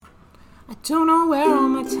I don't know where all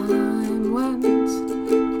my time went.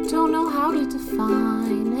 I don't know how to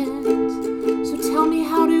define it. So tell me,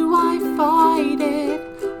 how do I fight it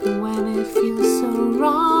when it feels so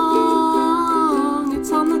wrong? It's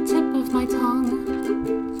on the tip of my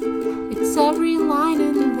tongue. It's every line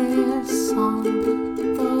in this song.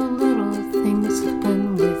 The little things have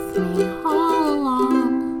been with me all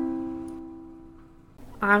along.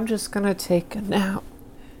 I'm just gonna take a nap.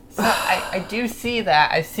 So I do see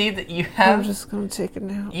that. I see that you have... I'm just going to take a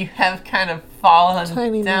nap. You have kind of fallen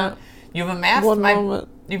Tiny down. nap. You've amassed One moment.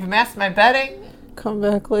 You've amassed my bedding. Come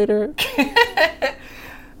back later.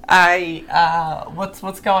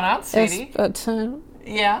 What's going on, sweetie? It's bedtime.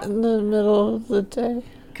 Yeah. In the middle of the day.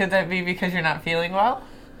 Could that be because you're not feeling well?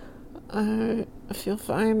 I feel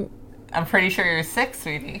fine. I'm pretty sure you're sick,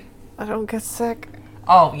 sweetie. I don't get sick.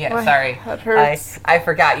 Oh, yeah, My sorry. head hurts. I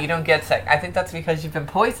forgot. You don't get sick. I think that's because you've been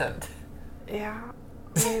poisoned. Yeah.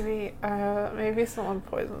 Maybe someone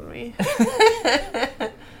poisoned me. Do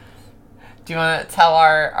you want to tell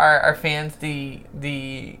our fans the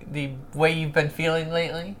way you've been feeling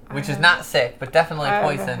lately? Which is not sick, but definitely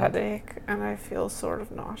poisoned. I have a headache, and I feel sort of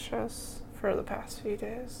nauseous for the past few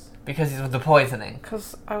days. Because of the poisoning.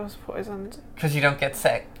 Because I was poisoned. Because you don't get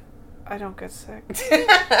sick. I don't get sick.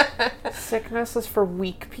 Sickness is for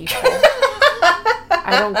weak people.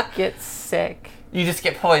 I don't get sick. You just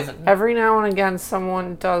get poisoned. Every now and again,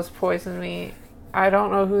 someone does poison me. I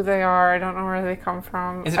don't know who they are. I don't know where they come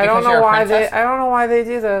from. Is it because you're a princess? I don't know why they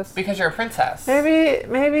do this. Because you're a princess.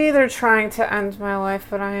 Maybe they're trying to end my life,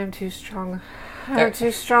 but I am too strong. I'm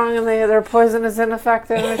too strong, and their poison is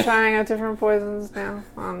ineffective. They're trying out different poisons now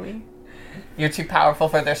on me. You're too powerful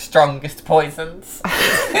for their strongest poisons.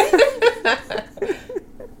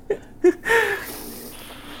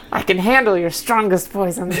 I can handle your strongest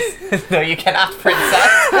poisons. No, you cannot, princess.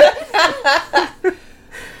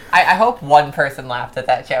 I hope one person laughed at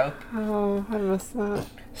that joke. Oh, I missed that.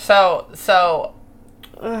 So.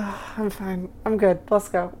 I'm fine. I'm good. Let's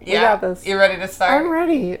go. Yeah, we got this. You ready to start? I'm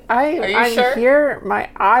ready. I'm sure? Here. My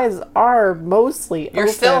eyes are mostly You're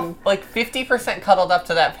open. still like 50% cuddled up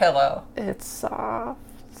to that pillow. It's soft.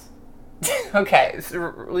 Okay,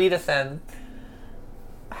 so lead us in.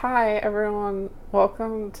 Hi, everyone.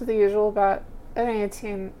 Welcome to the usual bet at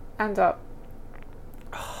 18 and up.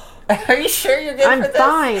 Are you sure you're good for this?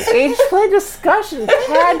 I'm fine. Age play discussion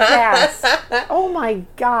podcast. Oh my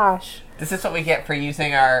gosh. This is what we get for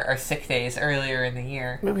using our sick days earlier in the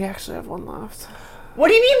year. We actually have one left. What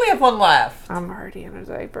do you mean we have one left? I'm already in a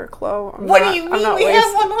diaper, Chloe. What do you mean we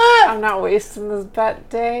have one left? I'm not wasting this bet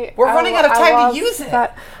day. We're running out of time to use it.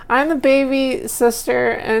 I'm the baby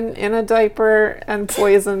sister and in a diaper and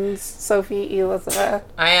poisons Sophie Elizabeth.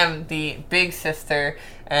 I am the big sister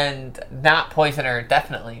and not poisoner,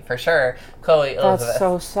 definitely, for sure, Chloe Elizabeth. That's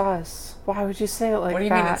so sus. Why would you say it like that? What do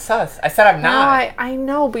you mean it's sus? I said I'm not. No, I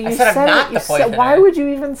know, but you said I'm not the poisoner. Why would you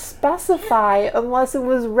even specify unless it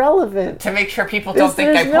was relevant? To make sure people don't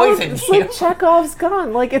think I poisoned it's you. It's like Chekhov's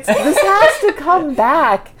gun. Like, this has to come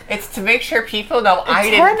back. It's to make sure people know I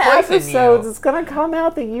didn't poison 10 episodes, you. it's going to come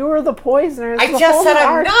out that you were the poisoner. I just said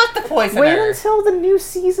I'm not the poisoner. Wait until the new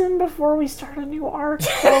season before we start a new arc.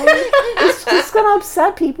 It's just going to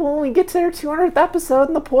upset people when we get to their 200th episode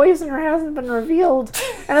and the poisoner hasn't been revealed.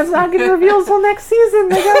 And it's not getting revealed until next season.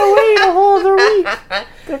 They got to wait a whole other week.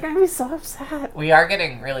 They're going to be so upset. We are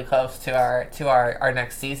getting really close to our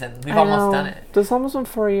next season. We've almost done it. It's almost been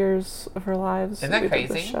 4 years of our lives. Isn't that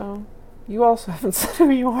crazy? This show. You also haven't said who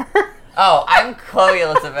you are. Oh, I'm Chloe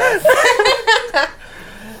Elizabeth.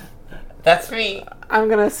 That's me. I'm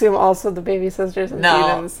going to assume also the baby sisters, and you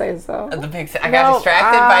didn't say so. I got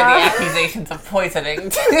distracted by the accusations of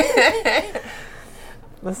poisoning.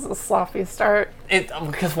 This is a sloppy start.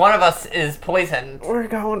 Because one of us is poisoned. We're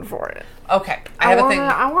going for it. Okay, I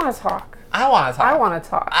want to talk. I want to talk.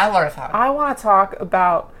 I want to talk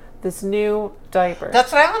about this new diaper.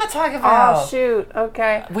 That's what I want to talk about. Oh, shoot.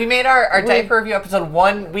 Okay. We made our diaper review episode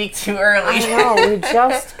 1 week too early. I know.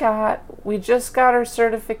 We just got our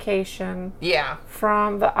certification. Yeah.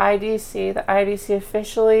 From the IDC. The IDC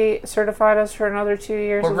officially certified us for another 2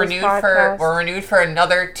 years. We're renewed for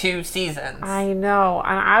another 2 seasons. I know.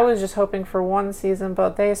 And I was just hoping for 1 season,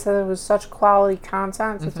 but they said it was such quality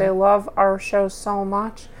content that they love our show so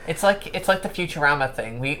much. It's like the Futurama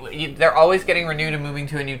thing. They're always getting renewed and moving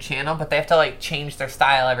to a new channel, but they have to change their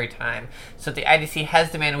style every time. So the IDC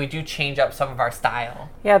has demanded we do change up some of our style.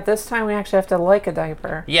 Yeah, this time we actually have to like a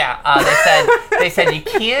diaper. Yeah, they said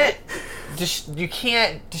you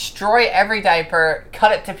can't destroy every diaper,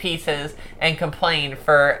 cut it to pieces, and complain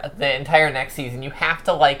for the entire next season. You have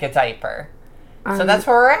to like a diaper. So that's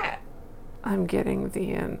where we're at. I'm getting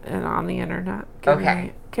on the internet.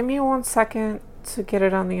 Okay. Give me 1 second to get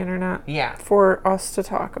it on the internet. Yeah. For us to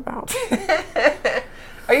talk about.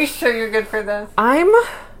 Are you sure you're good for this? I'm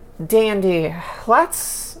dandy.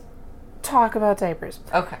 Let's talk about diapers.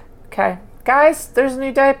 Okay. Okay. Guys, there's a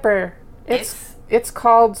new diaper. It's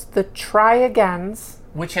called the Try Agains.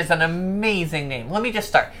 Which is an amazing name. Let me just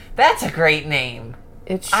start. That's a great name.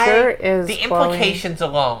 It sure is. The implications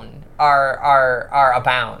alone are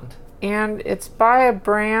abound. And it's by a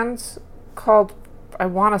brand called, I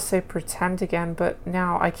want to say Pretend Again, but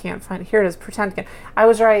now I can't find it. Here it is, Pretend Again. I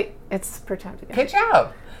was right. It's Pretend Again. Good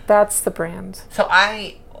job. That's the brand. So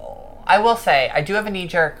I will say, I do have a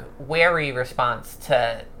knee-jerk, wary response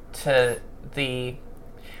to the...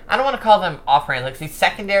 I don't want to call them off-brands, like these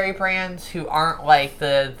secondary brands who aren't like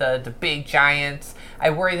the big giants. I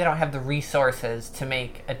worry they don't have the resources to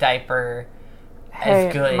make a diaper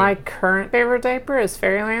as good. My current favorite diaper is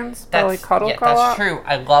Fairylands by like Cuddle Co-op. That's true.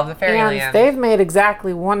 I love the Fairylands. And they've made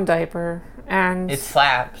exactly one diaper, and it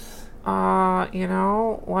slaps. Let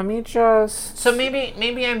me just. So maybe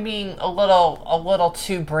I'm being a little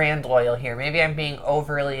too brand loyal here. Maybe I'm being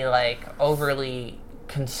overly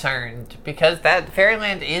concerned, because that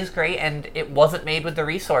Fairyland is great, and it wasn't made with the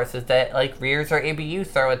resources that like Rears or ABU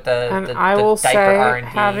throw at the I will diaper say, R&D.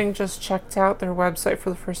 having just checked out their website for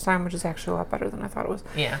the first time, which is actually a lot better than I thought it was.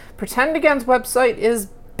 Yeah. Pretend Again's website is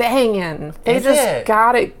banging. They Is just it?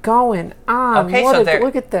 got it going on. Okay,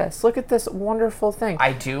 Look at this. Look at this wonderful thing.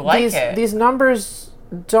 I do like it. These numbers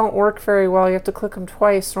don't work very well. You have to click them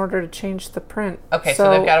twice in order to change the print. Okay,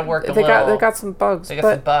 so they've got to work they got some bugs. They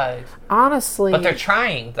got some bugs. Honestly, But they're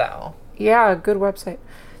trying, though. Yeah, good website.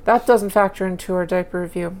 That doesn't factor into our diaper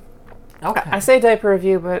review. Okay. I say diaper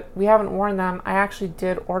review, but we haven't worn them. I actually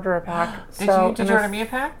did order a pack. Did you order me a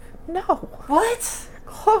pack? No. What?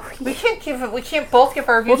 Chloe. We can't both give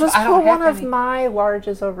our reviews. We'll just I don't put one have of any. my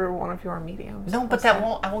larges over one of your mediums. No, but I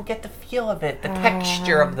won't get the feel of it, the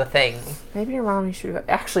texture of the thing. Maybe your mommy should have.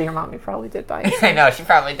 Actually, your mommy probably did buy it. I know, she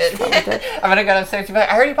probably did. I'm gonna go downstairs and be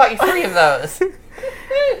like, I already bought you 3 of those.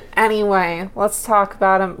 Anyway, let's talk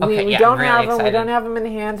about them. Okay, We yeah, don't I'm really have them. We excited. don't have them in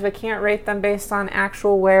hand. We can't rate them based on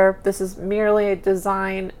actual wear. This is merely a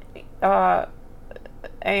design AMA.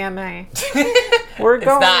 We're It's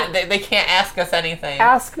going. not. They can't ask us anything.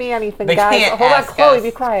 Ask me anything, They guys. can't Hold on, ask Chloe. us.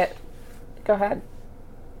 Be quiet. Go ahead.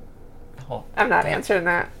 Oh, I'm not answering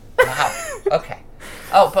that. wow. Okay.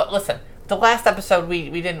 Oh, but listen. The last episode, we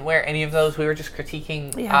didn't wear any of those. We were just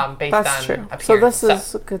critiquing based that's on true. appearance. So this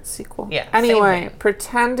is a good sequel. Yeah, Anyway, same thing.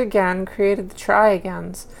 Pretend Again created the Try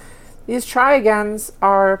Agains. These Try Agains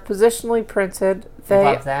are positionally printed.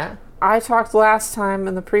 Love that. I talked last time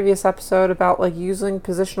in the previous episode about like using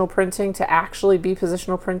positional printing to actually be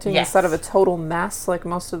positional printing Yes. instead of a total mess like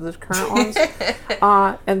most of the current ones.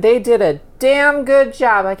 And they did a damn good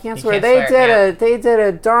job. I can't swear. They did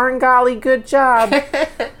a darn golly good job.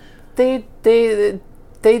 They did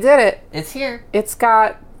it. It's here. It's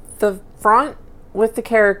got the front with the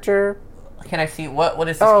character. Can I see what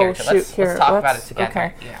is this character? Let's talk about it together.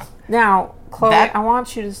 Okay. Yeah. Now, Chloe, I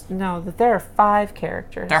want you to know that there are 5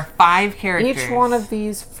 characters. There are 5 characters. Each one of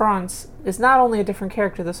these fronts is not only a different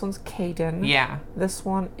character. This one's Kaden. Yeah. This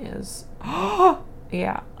one is.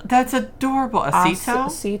 Yeah. That's adorable. Acito?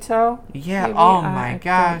 Acito. Yeah. Maybe. Oh my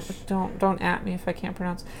gosh. Don't at me if I can't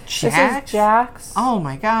pronounce. Jax? This is Jax. Oh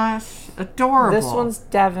my gosh. Adorable. This one's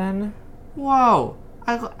Devin. Whoa.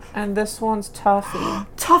 And this one's Tuffy.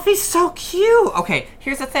 Tuffy's so cute. Okay,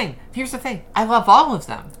 here's the thing. I love all of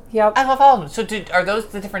them. Yep. I love all of them. So are those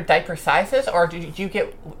the different diaper sizes, or did you get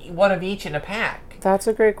one of each in a pack? That's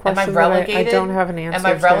a great question. Am I relegated? I don't have an answer. Am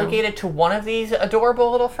I relegated to one of these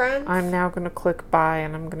adorable little friends? I'm now going to click buy,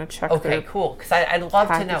 and I'm going to check. Okay, cool. Because I'd love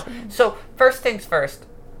to know. packaging. So first things first.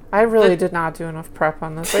 I really did not do enough prep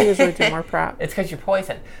on this. I usually do more prep. It's because you're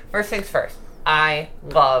poison. First things first. I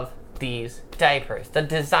love these diapers. The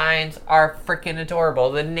designs are freaking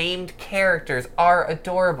adorable. The named characters are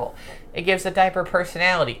adorable. It gives the diaper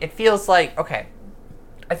personality. It feels like, okay,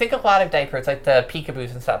 I think a lot of diapers, like the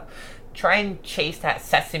Peekaboos and stuff, try and chase that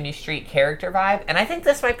Sesame Street character vibe, and I think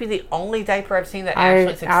this might be the only diaper I've seen that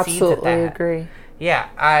actually succeeds at that. I absolutely agree. Yeah,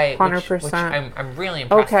 100%. Which I'm really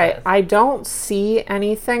impressed with. I don't see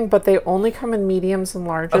anything, but they only come in mediums and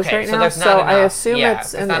larges right so now. there's not So I enough. assume Yeah,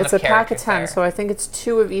 it's there's not a enough pack of characters 10. there. So I think it's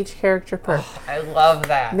 2 of each character per. I love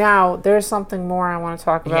that. Now there's something more I want to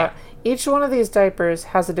talk about. Yeah. Each one of these diapers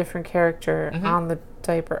has a different character on the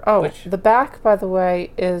diaper. Oh, Which- the back, by the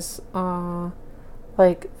way, is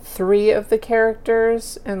like 3 of the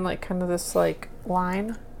characters in like kind of this like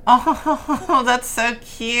line. Oh, that's so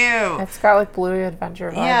cute. It's got like Bluey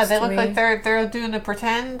Adventure vibes. Yeah, they to look me. like they're doing a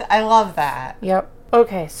pretend. I love that. Yep.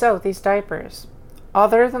 Okay, so these diapers,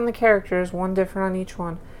 other than the characters, one different on each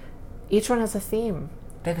one. Each one has a theme.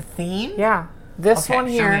 They have a theme? Yeah. This Okay, one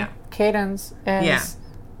show me here, out. Cadence, is Yeah.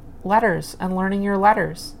 letters and learning your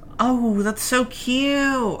letters. Oh, that's so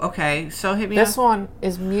cute. Okay, so hit me This up. one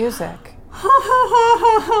is music.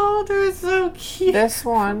 They're so cute. This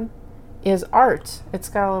one is art. It's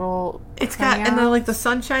got a little It's got, and then crayon. like the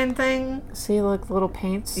sunshine thing. See, like little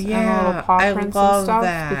paints and Yeah, little paw I prints love and stuff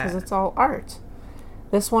that. because it's all art.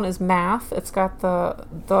 This one is math. It's got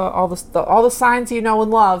all the signs you know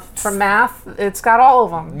and love from math. It's got all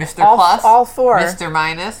of them. Mr. All, Plus, all four. Mr.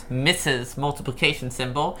 Minus, Mrs. Multiplication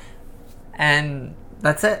symbol, and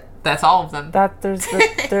that's it. That's all of them. That there's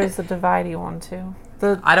the dividey one too.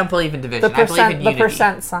 I don't believe in division. The I believe in percent unity. the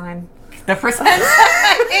percent sign. The percent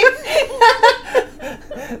sign.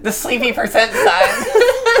 The sleepy percent sign.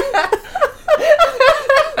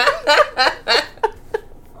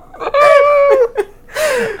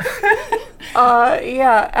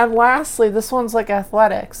 Yeah, and lastly, this one's like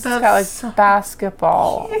athletics. It's got like That's so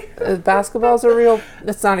basketball. Basketball's a real.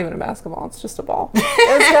 It's not even a basketball. It's just a ball.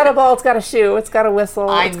 It's got a ball. It's got a shoe. It's got a whistle.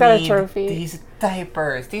 It's got a trophy. These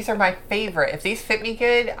diapers. These are my favorite. If these fit me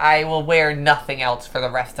good, I will wear nothing else for the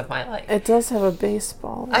rest of my life. It does have a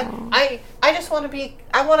baseball. though. I just want to be.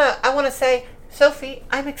 I wanna say, Sophie,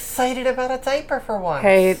 I'm excited about a diaper for once.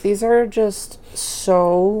 Hey, these are just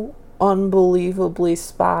so unbelievably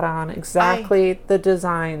spot on. Exactly the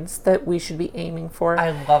designs that we should be aiming for. I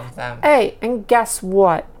love them. Hey, and guess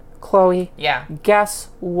what, Chloe? Yeah. Guess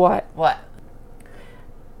what? What?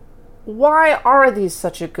 Why are these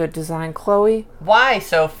such a good design, Chloe? Why,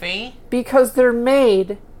 Sophie? Because they're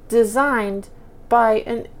designed by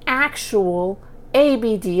an actual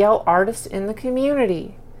ABDL artist in the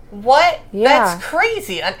community. What? Yeah. That's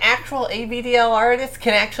crazy. An actual ABDL artist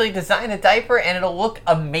can actually design a diaper and it'll look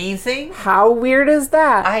amazing. How weird is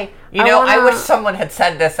that? I wanna- wish someone had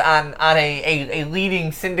said this on a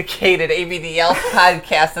leading syndicated ABDL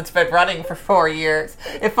podcast that's been running for 4 years.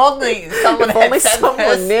 If only someone If had only said someone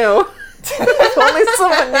this. knew. If only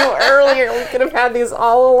someone knew earlier, we could have had these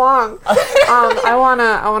all along. I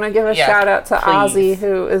wanna give a Yes, shout out to please. Ozzy,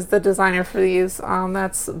 who is the designer for these.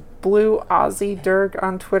 That's Blue Ozzy Durg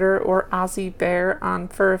on Twitter, or Ozzy Bear on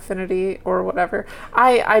Fur Affinity, or whatever.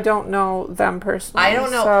 I don't know them personally. I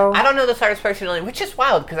don't know. So. I don't know this artist personally, which is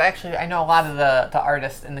wild because I know a lot of the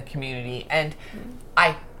artists in the community, and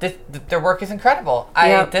their work is incredible.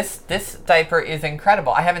 Yep. This diaper is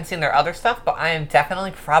incredible. I haven't seen their other stuff, but I am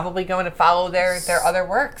definitely probably going to follow their other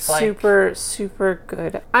works. Like, Super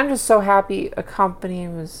good. I'm just so happy a company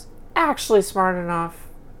was actually smart enough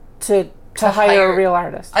to hire a real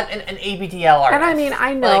artist. an ABDL artist. And I mean,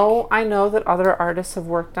 I know that other artists have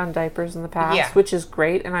worked on diapers in the past, Yeah. which is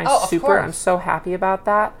great, and of course. I'm so happy about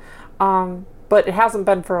that. But it hasn't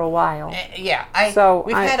been for a while. Yeah,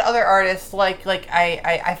 we've had other artists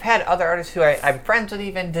I've had other artists who I'm friends with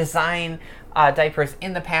even design diapers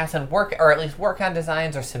in the past and work on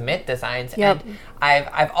designs or submit designs. Yep. And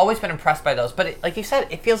I've always been impressed by those. But like you said,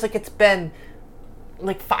 it feels like it's been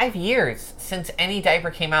like 5 years since any diaper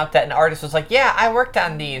came out that an artist was like, yeah, I worked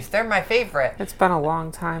on these. They're my favorite. It's been a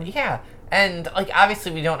long time. Yeah. And like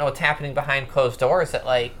obviously we don't know what's happening behind closed doors at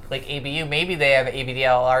like ABU. Maybe they have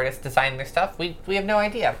ABDL artists designing their stuff. We have no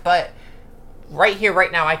idea. But right here,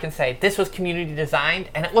 right now, I can say this was community designed,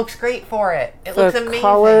 and it looks great for it. It looks amazing. The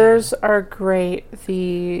colors are great.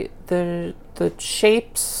 The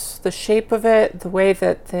shapes, the shape of it, the way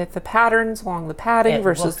that the patterns along the padding It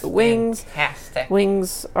versus looks the wings. fantastic.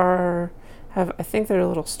 Wings I think there are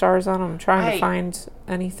little stars on them. I'm trying to find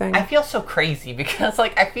anything. I feel so crazy because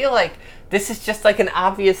I feel like this is just like an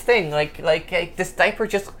obvious thing. Like this diaper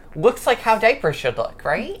just looks like how diapers should look,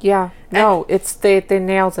 right? Yeah. No, they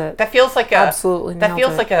nailed it. That feels like Absolutely That nailed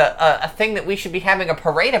feels it. like a thing that we should be having a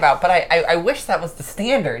parade about. But I wish that was the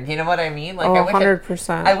standard. You know what I mean? Like I wish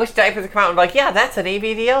 100%. I wish diapers would come out and be like, yeah, that's an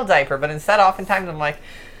ABDL diaper. But instead, oftentimes I'm like,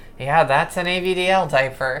 yeah, that's an ABDL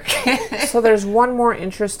diaper. So there's one more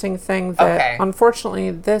interesting thing that Okay.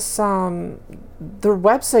 unfortunately this the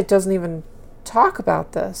website doesn't even talk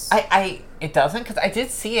about this. It doesn't, because I did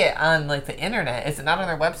see it on like the internet. Is it not on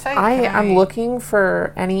their website? I'm looking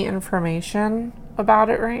for any information about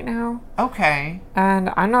it right now, Okay.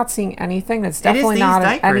 and I'm not seeing anything. It's It is definitely these not in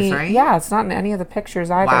diapers, any. right? Yeah, it's not in any of the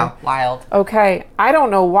pictures either. Wow, wild. Okay, I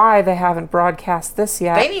don't know why they haven't broadcast this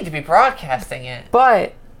yet, They need to be broadcasting it.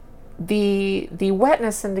 but the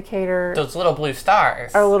wetness indicator Those little blue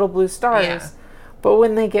stars. are little blue stars. Yeah. But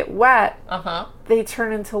when they get wet, Uh-huh. they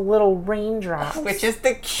turn into little raindrops. Which is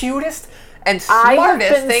the cutest and I have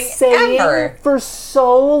smartest been thing saying ever. for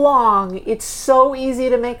so long, it's so easy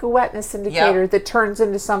to make a wetness indicator that turns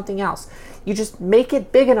into something else. You just make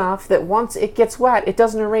it big enough that once it gets wet, it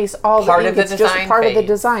doesn't erase all Part the of ink. the It's just design part of the phase.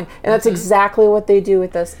 design. And that's exactly what they do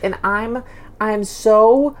with this. And I'm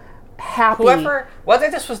so happy. Whoever, whether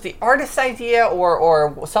this was the artist's idea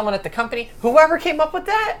or someone at the company, whoever came up with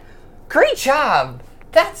that, great job.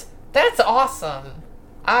 That's awesome.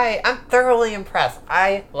 I'm thoroughly impressed.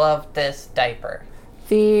 I love this diaper.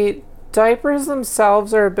 The diapers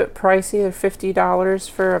themselves are a bit pricey. They're $50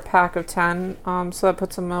 for a pack of 10. So that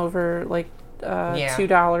puts them over like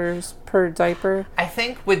 $2 per diaper. I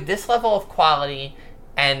think with this level of quality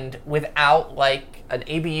and without like an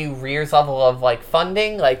ABU rears level of like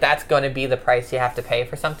funding, like that's going to be the price you have to pay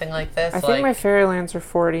for something like this. I think my Fairylands are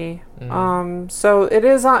 40. So it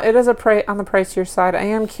is on the pricier side. I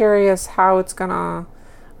am curious how it's gonna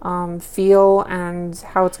feel and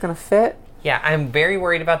how it's gonna fit. Yeah, I'm very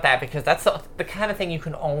worried about that because that's the kind of thing you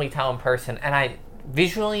can only tell in person. And I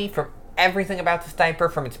visually, from everything about this diaper,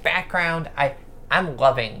 from its background, I'm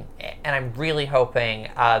loving it, and I'm really hoping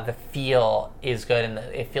the feel is good and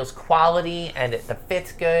it feels quality and the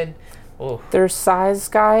fit's good. Ooh. Their size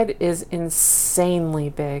guide is insanely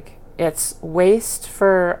big. Its waist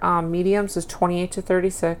for mediums is 28 to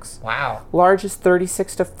 36. Wow. Large is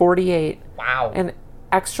 36 to 48. Wow. And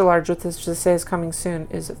extra large, with this to say is coming soon,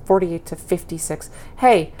 is 48 to 56.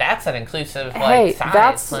 Hey, that's an inclusive size.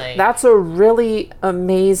 That's a really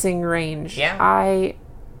amazing range. Yeah.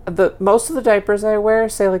 Most of the diapers I wear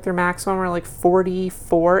say like their maximum are like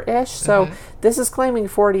 44-ish. So this is claiming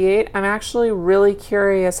 48. I'm actually really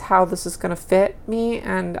curious how this is going to fit me,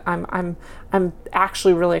 and I'm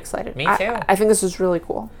actually really excited. Me too. I think this is really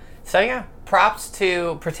cool. So yeah, props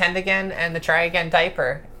to Pretend Again and the Try Again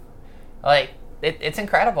diaper. Like it's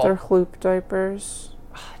incredible. They're Hloop diapers.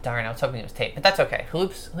 Oh, darn, I was hoping it was tape, but that's okay.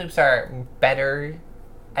 Hoops are better,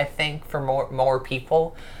 I think, for more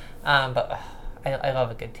people. But I love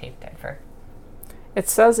a good tape diaper. It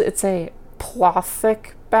says it's a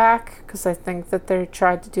plastic back because I think that they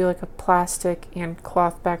tried to do like a plastic and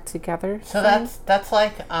cloth back together. So that's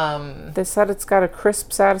like They said it's got a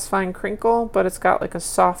crisp, satisfying crinkle, but it's got like a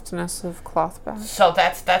softness of cloth back. So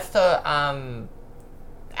that's the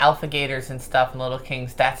Alpha Gators and stuff and Little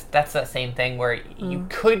Kings. That's that same thing where you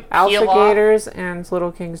could peel Alpha off. Gators and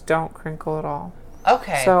Little Kings don't crinkle at all.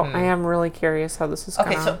 Okay. So I am really curious how this is going.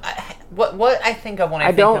 Okay, so what I think of when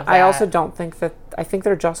I think of that... I also don't think that... I think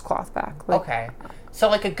they're just cloth back. Okay. So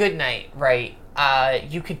like a good night, right?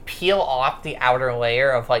 You could peel off the outer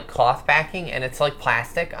layer of like cloth backing and it's like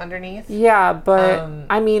plastic underneath. Yeah, but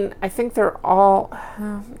I mean, I think they're all...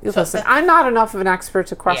 listen, I'm not enough of an expert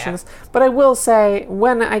to question this, but I will say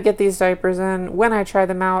when I get these diapers in, when I try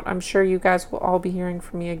them out, I'm sure you guys will all be hearing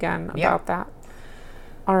from me again about that.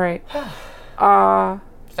 All right.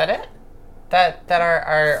 Is that it? That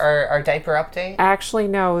our diaper update? Actually,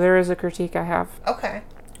 no. There is a critique I have. Okay.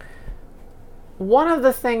 One of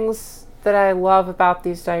the things that I love about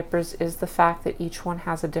these diapers is the fact that each one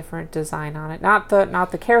has a different design on it. Not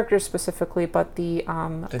the characters specifically, but there's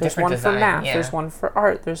one design, for math, there's one for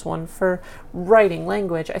art, there's one for writing,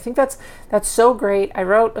 language. I think that's so great. I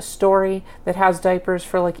wrote a story that has diapers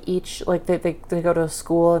for like each, like they go to a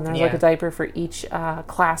school and there's like a diaper for each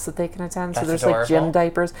class that they can attend. That's so there's adorable. like gym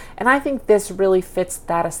diapers. And I think this really fits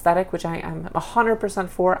that aesthetic, which I am 100%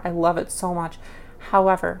 for. I love it so much.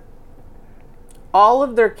 However, all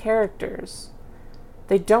of their characters,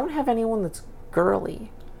 they don't have anyone that's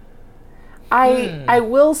girly. I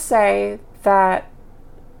will say that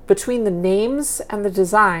between the names and the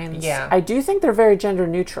designs, I do think they're very gender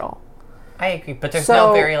neutral. I agree, but there's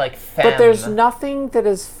no very like femme. But there's nothing that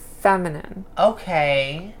is feminine.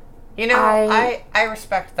 Okay. You know, I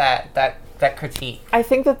respect that critique. I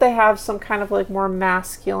think that they have some kind of like more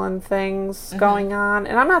masculine things going on,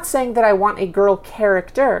 and I'm not saying that I want a girl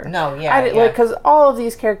character. No, because all of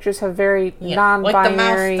these characters have very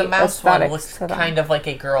non-binary like the mouse aesthetics one was to them. kind of like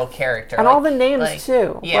a girl character, and like, all the names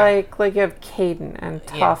too. Yeah. Like you have Caden and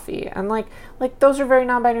Tuffy, and like those are very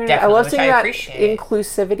non-binary. Definitely, I love which seeing I that appreciate.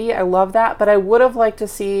 inclusivity. I love that, but I would have liked to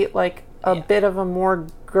see like a bit of a more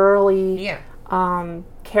girly.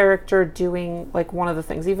 Character doing like one of the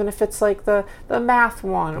things, even if it's like the math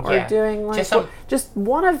one or doing like just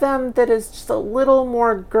one of them that is just a little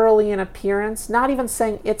more girly in appearance, not even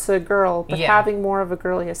saying it's a girl, but having more of a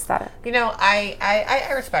girly aesthetic. You know, I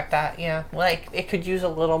respect that. Yeah, like it could use a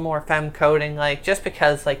little more femme coding, like just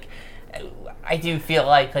because like I do feel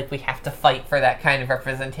like we have to fight for that kind of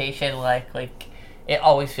representation, like it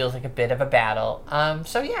always feels like a bit of a battle.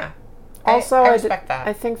 So yeah. Also, I respect that.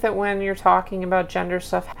 I think that when you're talking about gender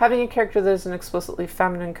stuff, having a character that isn't explicitly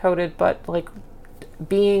feminine coded, but like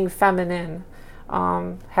being feminine,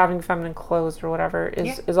 having feminine clothes or whatever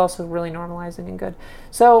is also really normalizing and good.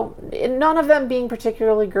 So none of them being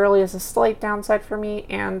particularly girly is a slight downside for me.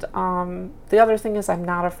 And the other thing is I'm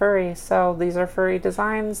not a furry, so these are furry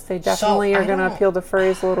designs. They definitely are going to appeal to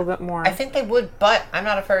furries a little bit more. I think they would, but I'm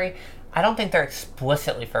not a furry. I don't think they're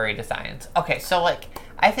explicitly furry designs. Okay, so like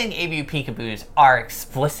I think ABU Peekaboos are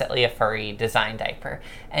explicitly a furry design diaper,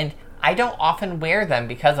 and I don't often wear them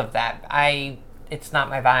because of that. It's not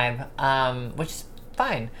my vibe, which is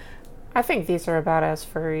fine. I think these are about as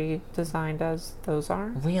furry designed as those are.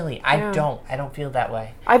 Really? I don't feel that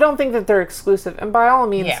way. I don't think that they're exclusive. And by all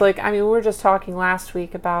means, like, I mean, we were just talking last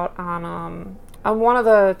week about on one of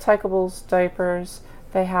the Tykables diapers,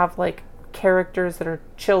 they have, like, characters that are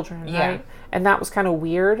children, right? And that was kind of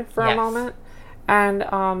weird for a moment. And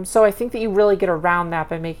so I think that you really get around that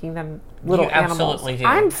by making them little animals. Absolutely do.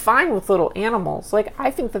 I'm fine with little animals. Like,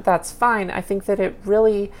 I think that that's fine. I think that it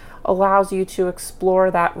really allows you to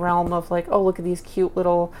explore that realm of like, oh, look at these cute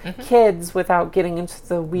little kids without getting into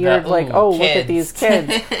the weird, look at these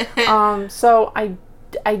kids. So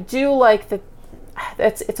I do like that.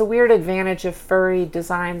 It's a weird advantage of furry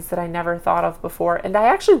designs that I never thought of before. And I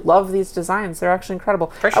actually love these designs. They're actually incredible.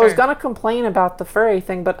 For sure. I was going to complain about the furry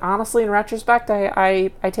thing, but honestly, in retrospect,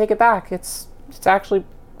 I take it back. It's actually,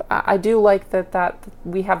 I do like that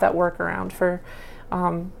we have that workaround for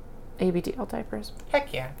ABDL diapers.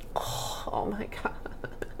 Heck yeah. Oh my God.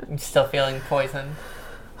 I'm still feeling poison.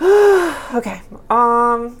 Okay.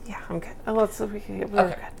 Yeah, I'm good. We're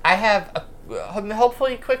good. I have a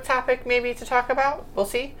hopefully quick topic maybe to talk about. We'll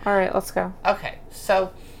see. All right, let's go. Okay,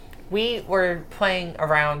 so we were playing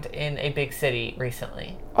around in a big city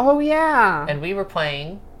recently. Oh, yeah. And we were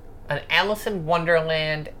playing an Alice in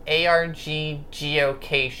Wonderland ARG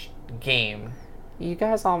geocache game. You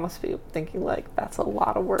guys all must be thinking, like, that's a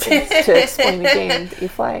lot of words to explain the game that you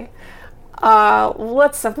play.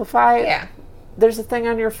 Let's simplify. Yeah. There's a thing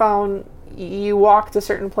on your phone. You walk to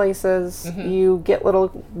certain places. You get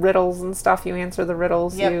little riddles and stuff. You answer the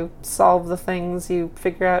riddles. You solve the things. You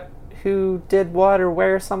figure out who did what or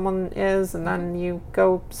where someone is, and then you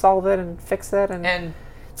go solve it and fix it. And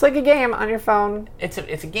it's like a game on your phone. It's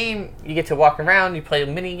a game. You get to walk around. You play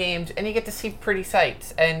mini games, and you get to see pretty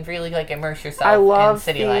sights and really like immerse yourself in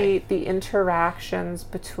city life. The interactions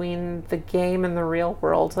between the game and the real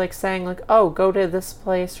world, like saying like, "Oh, go to this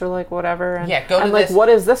place" or like whatever, and go to like, this. "What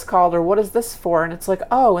is this called?" or "What is this for?" And it's like,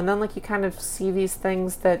 "Oh," and then like you kind of see these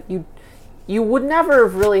things that you would never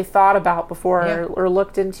have really thought about before or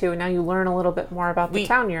looked into, and now you learn a little bit more about the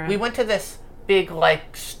town you're in. We went to this big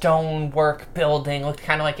like stonework building, looked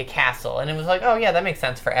kind of like a castle, and it was like, oh yeah, that makes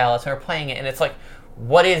sense for Alice. And we're playing it, and it's like,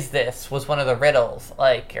 what is this? Was one of the riddles,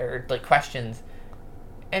 or questions,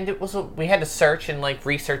 and it was we had to search and like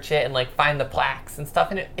research it and like find the plaques and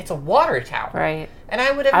stuff, and it's a water tower, right? And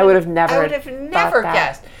I would have never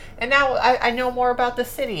guessed. And now I know more about the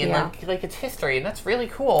city and like its history, and that's really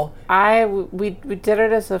cool. We did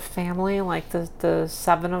it as a family, like the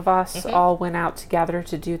seven of us all went out together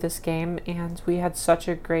to do this game, and we had such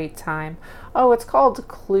a great time. Oh, it's called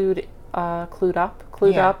Clued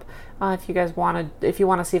Up. If you guys if you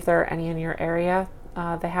want to see if there are any in your area,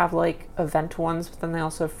 they have like event ones, but then they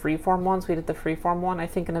also have freeform ones. We did the freeform one. I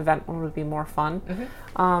think an event one would be more fun.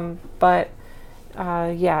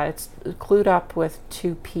 It's Clued Up with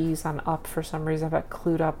 2 P's on up for some reason, but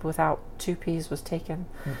Clued Up without 2 P's was taken.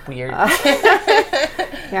 Weird.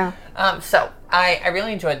 Yeah. So I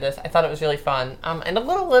really enjoyed this. I thought it was really fun. And a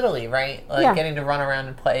little Italy, right? Like getting to run around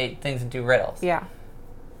and play things and do riddles. Yeah.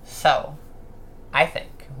 So I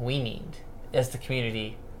think we need, as the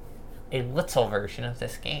community, a little version of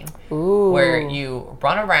this game. Ooh. Where you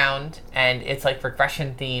run around and it's like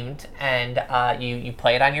regression themed, and you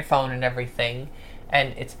play it on your phone and everything,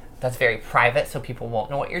 and that's very private, so people won't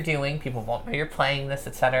know what you're doing, people won't know you're playing this,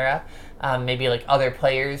 etc. Maybe like other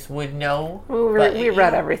players would know. We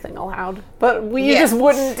read everything aloud, but you just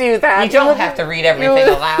wouldn't do that. You don't have to read everything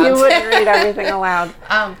aloud. You wouldn't read everything aloud.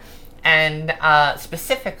 And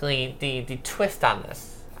specifically the twist on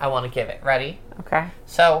this, I want to give it. Ready? Okay.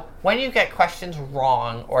 So, when you get questions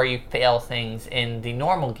wrong or you fail things in the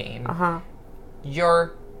normal game,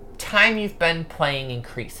 your time you've been playing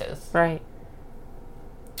increases. Right.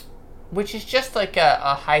 Which is just like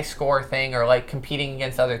a high score thing, or like competing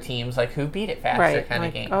against other teams, like who beat it faster kind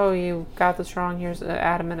of game. Oh, you got this wrong, here's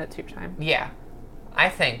add a minute to your time. Yeah. I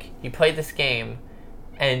think you play this game,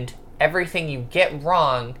 and everything you get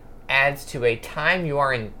wrong adds to a time you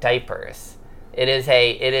are in diapers It is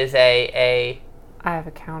a I have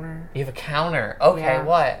a counter. you have a counter. Okay, Yeah.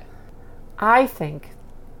 what? I think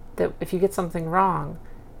that if you get something wrong,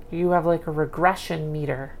 you have like a regression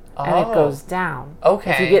meter and it Oh. goes down.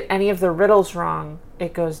 Okay. If you get any of the riddles wrong,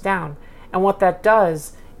 it goes down. And what that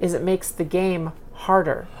does is it makes the game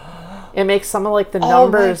harder. It makes some of like the Oh my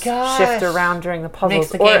numbers gosh. shift around during the puzzles,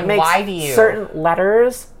 Makes the or game it makes lie to you. certain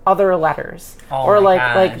letters other letters, Oh or my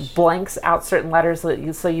like gosh. blanks out certain letters that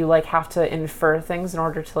you, so you like have to infer things in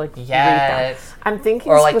order to like read them. Yes. I'm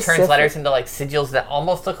thinking Or like specific- turns letters into like sigils that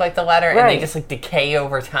almost look like the letter, and they Right. just like decay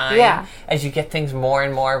over time Yeah. as you get things more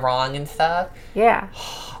and more wrong and stuff. Yeah.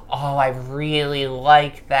 Oh, I really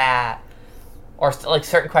like that. Or like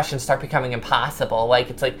certain questions start becoming impossible. Like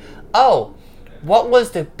it's like, oh, what was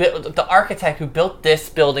the architect who built this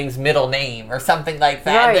building's middle name or something like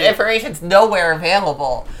that? Right. The information's nowhere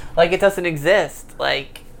available. Like it doesn't exist.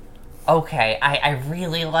 Like, okay, I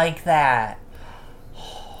really like that.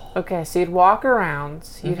 Okay, so you'd walk around,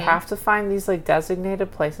 you'd Mm-hmm. have to find these like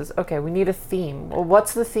designated places. Okay, we need a theme. Well,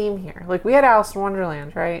 what's the theme here? Like we had Alice in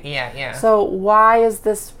Wonderland, right? Yeah, yeah. So why is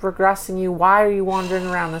this regressing you? Why are you wandering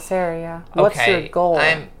around this area? What's your goal?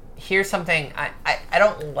 Here's something. I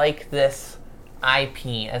don't like this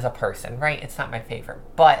IP as a person, right? It's not my favorite,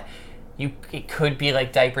 but it could be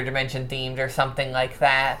like Diaper Dimension themed or something like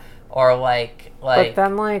that, or like But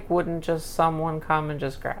then like wouldn't just someone come and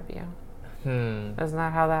just grab you? Isn't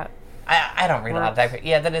that how that I don't read a lot of works? Diaper.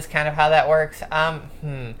 Yeah, that is kind of how that works.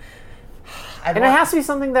 And it has to be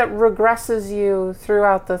something that regresses you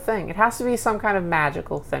throughout the thing. It has to be some kind of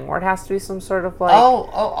magical thing, or it has to be some sort of like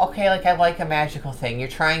okay. Like I like a magical thing. You're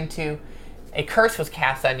trying to. A curse was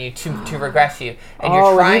cast on you to regress you, and you're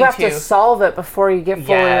and trying you have to solve it before you get fully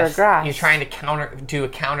Yes, regressed. you're trying to do a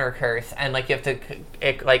counter curse, and like you have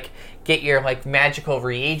to like get your like magical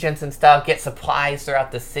reagents and stuff, get supplies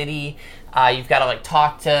throughout the city. You've got to like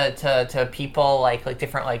talk to people like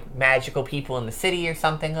different like magical people in the city or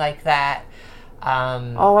something like that.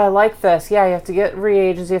 Oh, I like this. Yeah, you have to get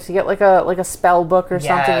reagents. You have to get like a spell book or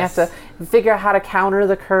something. You have Yes. to figure out how to counter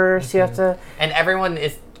the curse. You have to. And everyone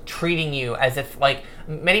is treating you as if like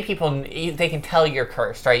many people they can tell you're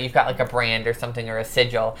cursed, right? You've got like a brand or something or a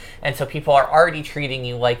sigil, and so people are already treating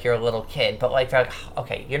you like you're a little kid, but like they're like,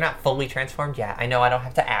 okay, you're not fully transformed yet. I know I don't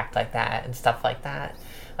have to act like that and stuff like that.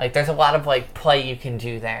 Like there's a lot of like play you can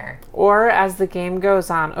do there. Or as the game goes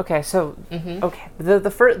on. Okay, so okay,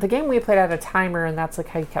 the game we played had a timer, and that's like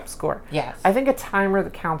how you kept score. Yes. I think a timer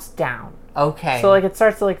that counts down. Okay. So like it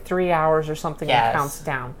starts at like 3 hours or something and Yes. it counts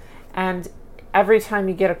down. And every time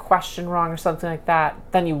you get a question wrong or something like that,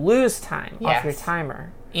 then you lose time off Yes. your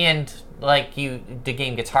timer. and like the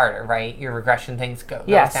game gets harder, right? Your regression things goes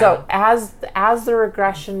Yeah, down. so as the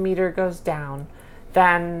regression meter goes down,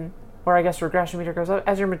 then, or I guess regression meter goes up,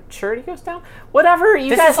 as your maturity goes down, whatever,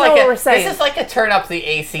 you guys know what we're saying. This is like a turn up the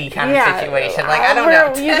AC kind of situation. Like I don't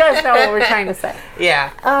know. You guys know what we're trying to say.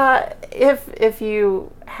 Yeah. If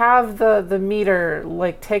you have the meter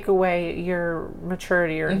like take away your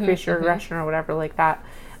maturity or increase your regression or whatever like that,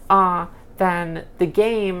 then the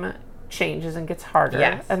game changes and gets harder.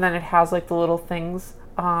 Yes. And then it has like the little things.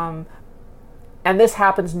 And this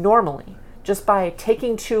happens normally. Just by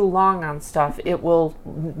taking too long on stuff, it will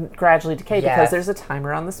gradually decay because Yes. there's a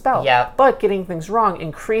timer on the spell. Yep. But getting things wrong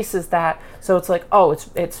increases that, so it's like, oh,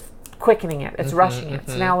 it's quickening it, it's rushing it.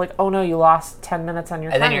 So now, like, oh no, you lost 10 minutes on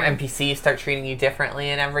your And timer. then your NPCs start treating you differently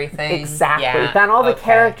and everything. Exactly. Yeah. Then all the Okay.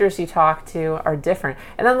 characters you talk to are different.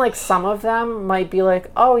 And then, like, some of them might be like,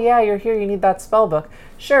 oh, yeah, you're here, you need that spell book.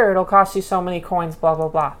 Sure, it'll cost you so many coins, blah, blah,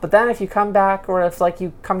 blah. But then if you come back, or if, like,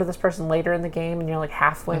 you come to this person later in the game and you're, like,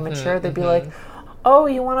 halfway mature, they'd be like, oh,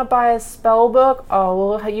 you want to buy a spell book?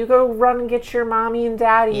 Oh, well, you go run and get your mommy and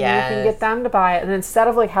daddy, and you can Yes. get them to buy it. And instead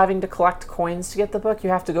of, like, having to collect coins to get the book,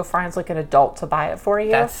 you have to go find, like, an adult to buy it for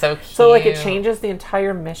you. That's so cute. So, like, it changes the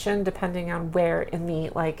entire mission depending on where in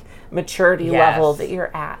the, like, maturity Yes. level that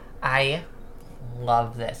you're at. I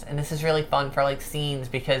love this, and this is really fun for like scenes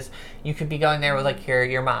because you could be going there with like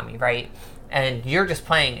your mommy, right? And you're just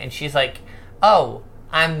playing, and she's like, "Oh,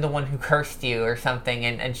 I'm the one who cursed you," or something,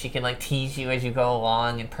 and she can like tease you as you go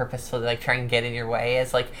along and purposefully like try and get in your way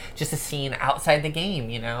as like just a scene outside the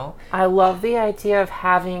game, you know? I love the idea of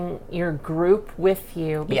having your group with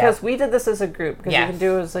you because Yeah. we did this as a group because you Yes. can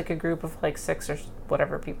do it as like a group of like 6 or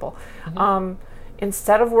whatever people.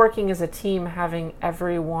 Instead of working as a team, having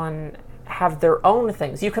everyone have their own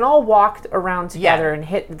things. You can all walk around together and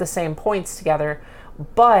hit the same points together,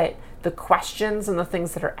 but the questions and the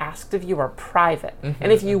things that are asked of you are private.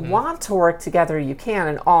 And if you want to work together, you can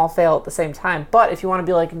and all fail at the same time. But if you want to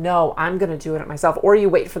be like, no, I'm going to do it myself, or you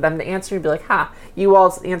wait for them to answer and be like, you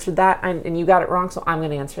all answered that and you got it wrong, so I'm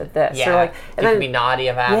going to answer this. Yeah, or like, and you then can be naughty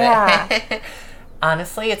about it.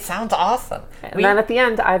 Honestly, it sounds awesome. And then at the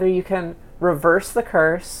end, either you can reverse the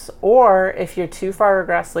curse, or if you're too far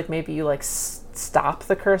regressed, like maybe you like stop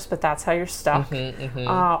the curse, but that's how you're stuck.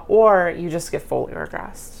 Or you just get fully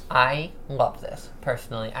regressed. I love this,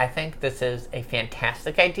 personally. I think this is a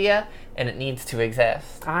fantastic idea, and it needs to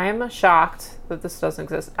exist. I'm shocked that this doesn't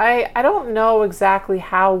exist. I don't know exactly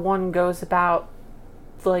how one goes about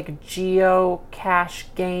like geocache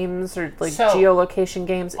games or like geolocation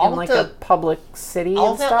games in like a public city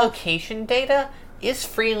all and that stuff. location data is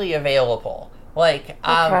freely available. Like,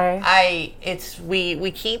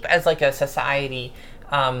 we keep as like a society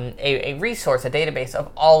a resource, a database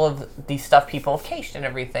of all of the stuff people have cached and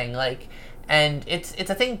everything. Like, and it's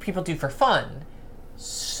a thing people do for fun.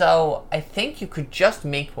 So I think you could just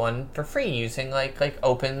make one for free using like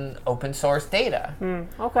open source data.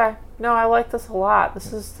 Okay. No, I like this a lot.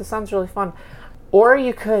 This sounds really fun. Or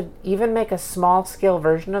you could even make a small scale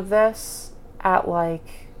version of this at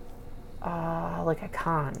like a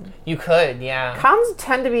con. You could, yeah. Cons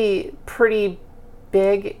tend to be pretty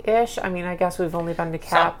big-ish. I mean, I guess we've only been to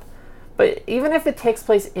Cap. But even if it takes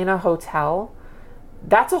place in a hotel,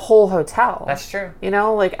 that's a whole hotel. That's true. You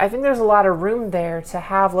know, like, I think there's a lot of room there to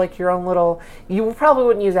have, like, your own little... You probably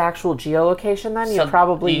wouldn't use actual geolocation then. You'd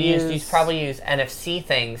probably use NFC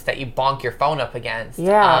things that you bonk your phone up against.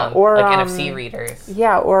 Yeah, or... like NFC readers.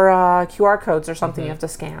 Yeah, or QR codes or something you have to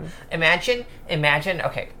scan. Imagine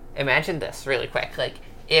this really quick. Like,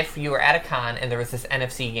 if you were at a con and there was this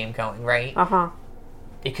NFC game going, right?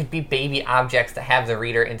 It could be baby objects that have the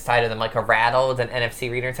reader inside of them, like a rattle with an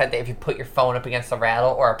NFC reader inside that if you put your phone up against a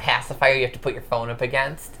rattle, or a pacifier you have to put your phone up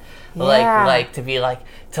against. Yeah. Like to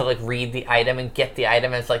read the item and get the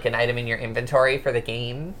item as like an item in your inventory for the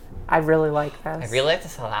game. I really like this. I really like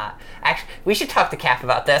this a lot. Actually, we should talk to Cap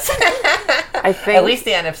about this. I think at least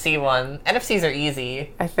the NFC one. NFCs are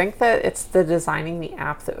easy. I think that it's the designing the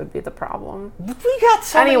app that would be the problem. We got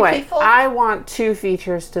so many people. I want 2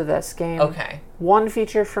 features to this game. Okay. 1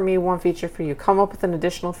 feature for me, 1 feature for you. Come up with an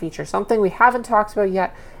additional feature, something we haven't talked about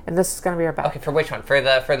yet, and this is going to be our bet. Okay, for which one? For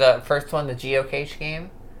the first one, the geocache game?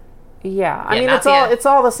 Yeah, I mean it's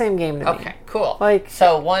all the same game to me. Okay, cool. Like,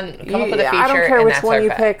 so come up with a feature. I don't care and which that's one you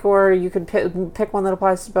bet. pick, or you could pick one that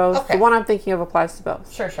applies to both. Okay. The one I'm thinking of applies to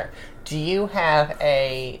both. Sure. Do you have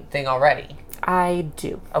a thing already? I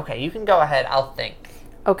do. Okay, you can go ahead. I'll think.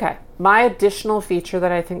 Okay, my additional feature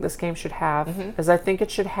that I think this game should have is I think it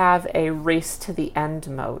should have a race to the end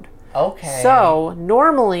mode. Okay. So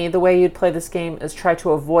normally the way you'd play this game is try to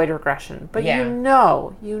avoid regression, but you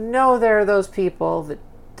know there are those people that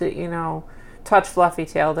you know touch Fluffy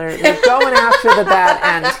Tail. They're going after the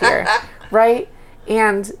bad end here, right?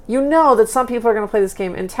 And you know that some people are going to play this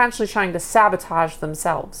game intentionally trying to sabotage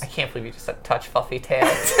themselves. I can't believe you just said touch Fluffy Tail.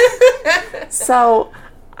 So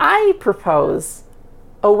I propose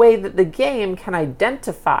a way that the game can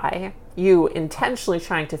identify you intentionally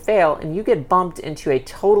trying to fail, and you get bumped into a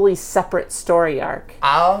totally separate story arc.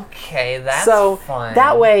 Okay, that's fun.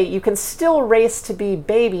 That way you can still race to be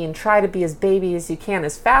baby and try to be as baby as you can,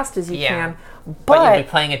 as fast as you can. But you'd be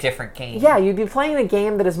playing a different game. Yeah, you'd be playing a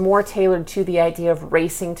game that is more tailored to the idea of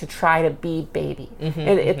racing to try to be baby.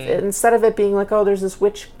 Instead of it being like, oh, there's this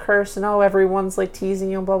witch curse and oh, everyone's like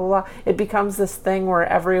teasing you and blah, blah, blah. It becomes this thing where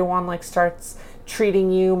everyone like starts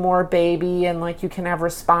treating you more baby, and like you can have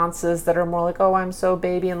responses that are more like, oh, I'm so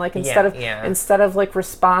baby, and like instead of like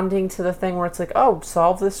responding to the thing where it's like, oh,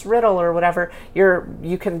 solve this riddle or whatever,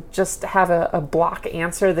 you can just have a block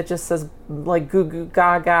answer that just says like goo goo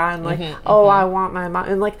gaga and like I want my mom,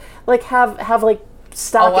 and like have like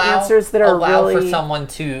stock answers that are really for someone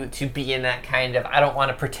to be in that kind of I don't want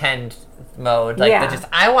to pretend mode, like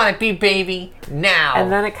I want to be baby now.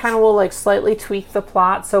 And then it kind of will like slightly tweak the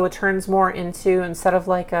plot so it turns more into, instead of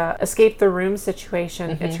like a escape the room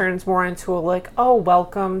situation, it turns more into a like, oh,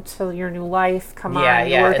 welcome to your new life, come on,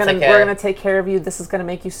 we're gonna take care of you, this is gonna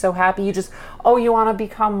make you so happy, you just, oh, you want to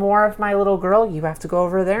become more of my little girl, you have to go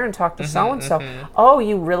over there and talk to so-and-so. Oh,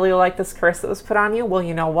 you really like this curse that was put on you, well,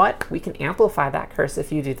 you know what, we can amplify that curse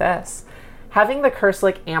if you do this. Having the curse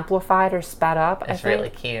like amplified or sped up, it's really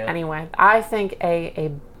cute. Anyway, I think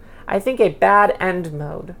a bad end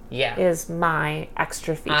mode is my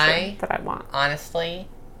extra feature that I want. Honestly,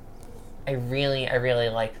 I really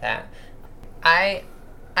like that. I've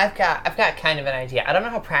got kind of an idea. I don't know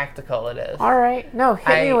how practical it is. All right, no,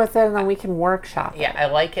 hit me with it, and then we can workshop. Yeah, I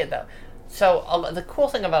like it though. So the cool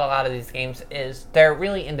thing about a lot of these games is they're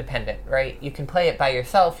really independent, right? You can play it by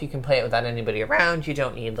yourself. You can play it without anybody around. You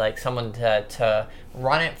don't need like someone to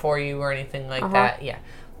run it for you or anything like that. Yeah.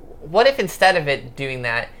 What if instead of it doing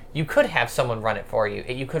that, you could have someone run it for you?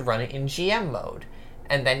 You could run it in GM mode,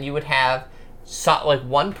 and then you would have like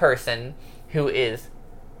one person who is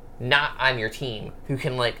not on your team who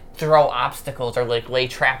can like throw obstacles or like lay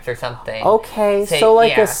traps or something. Okay, so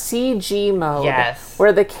like a CG mode, yes,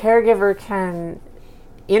 where the caregiver can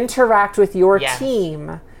interact with your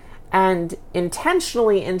team and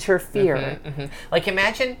intentionally interfere. Like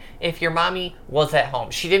imagine if your mommy was at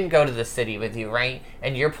home. She didn't go to the city with you, right?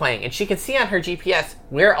 And you're playing, and she can see on her GPS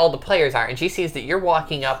where all the players are, and she sees that you're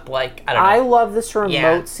walking up like, I don't know. I love this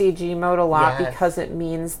remote CG mode a lot because it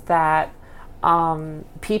means that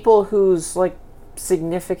people whose like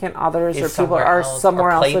significant others or people are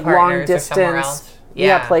somewhere else, like long distance,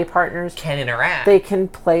 play partners can interact. They can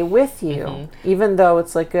play with you, even though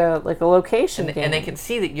it's like a location game. And they can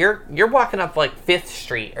see that you're walking up like 5th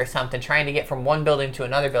Street or something, trying to get from one building to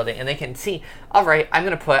another building, and they can see, all right, I'm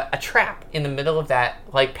going to put a trap in the middle of that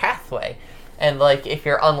like pathway. And, like, if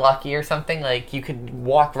you're unlucky or something, like, you could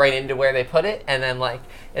walk right into where they put it, and then, like,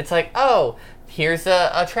 it's like, oh, here's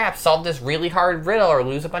a trap. Solve this really hard riddle or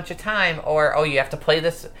lose a bunch of time. Or, oh, you have to play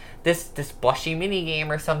this blushy mini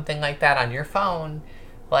game or something like that on your phone.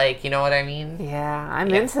 Like, you know what I mean? Yeah,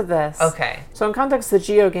 I'm into this. Okay. So in context of the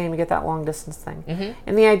Geo game, you get that long distance thing.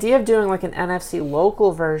 And the idea of doing, like, an NFC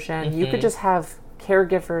local version, you could just have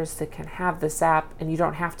caregivers that can have this app, and you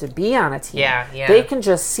don't have to be on a team. Yeah. They can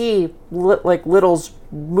just see like littles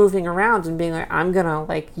moving around and being like, I'm gonna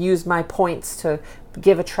like use my points to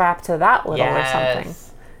give a trap to that little or something.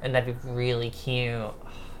 And that'd be really cute.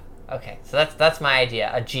 Okay, so that's my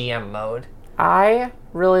idea, a GM mode. I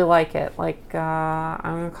really like it. Like I'm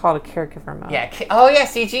gonna call it a caregiver mode. Yeah.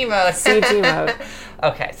 CG mode. CG mode.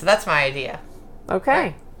 Okay, so that's my idea.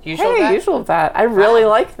 Okay. Usual bet. I really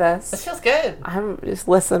like this. This feels good. I'm just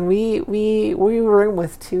listen. We were in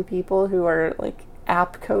with 2 people who are like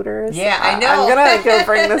app coders. Yeah, I know. I'm gonna go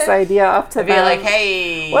bring this idea up to them. Be like,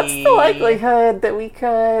 hey, what's the likelihood that we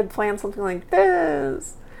could plan something like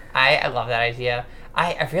this? I love that idea.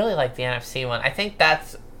 I really like the NFC one. I think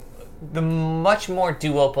that's the much more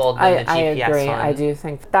doable than the GPS I agree. one. I do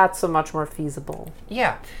think that's a much more feasible.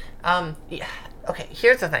 Yeah. Okay.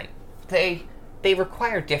 Here's the thing. They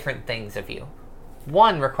require different things of you.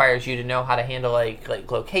 One requires you to know how to handle like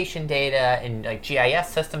location data and like GIS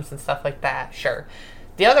systems and stuff like that. Sure.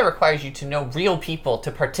 The other requires you to know real people to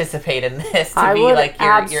participate in this, to be like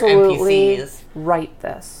your NPCs. Write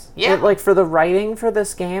this. Yeah. Like for the writing for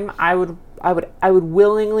this game, I would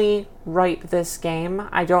willingly write this game.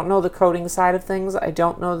 I don't know the coding side of things. I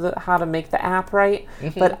don't know how to make the app right,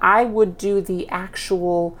 but I would do the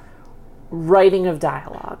actual writing of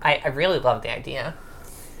dialogue. I really love the idea.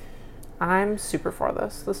 I'm super for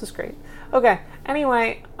this. This is great. Okay.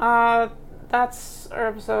 Anyway, that's our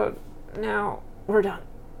episode. Now we're done.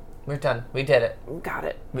 We're done. We did it. Got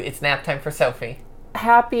it. It's nap time for Sophie.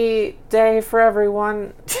 Happy day for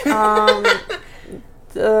everyone. The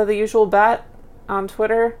usual bet on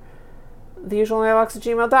Twitter.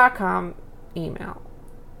 theusualmailbox@gmail.com. Email.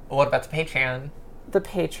 What about the Patreon? The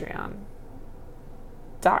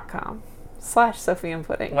Patreon.com/Sophie and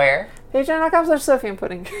Pudding. Where? Patreon.com/Sophie and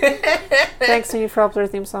Pudding. Thanks to you for helping with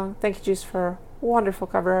our theme song. Thank you, Juice, for wonderful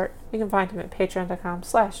cover art. You can find him at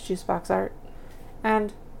patreon.com/juiceboxart.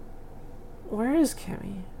 And where is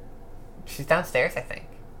Kimmy? She's downstairs, I think.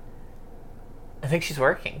 I think she's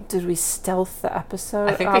working. Did we stealth the episode?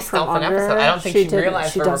 I think we stealthed an episode. I don't think she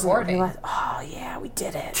realized we're recording. Oh, yeah, we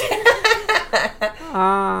did it.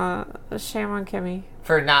 Shame on Kimmy.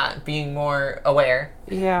 For not being more aware.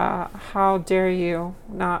 Yeah, how dare you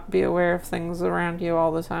not be aware of things around you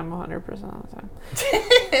all the time, 100% of the time.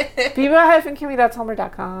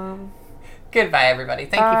 Biba-Kimmy.tumblr.com. Goodbye, everybody.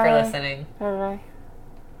 Thank you for listening. Bye-bye.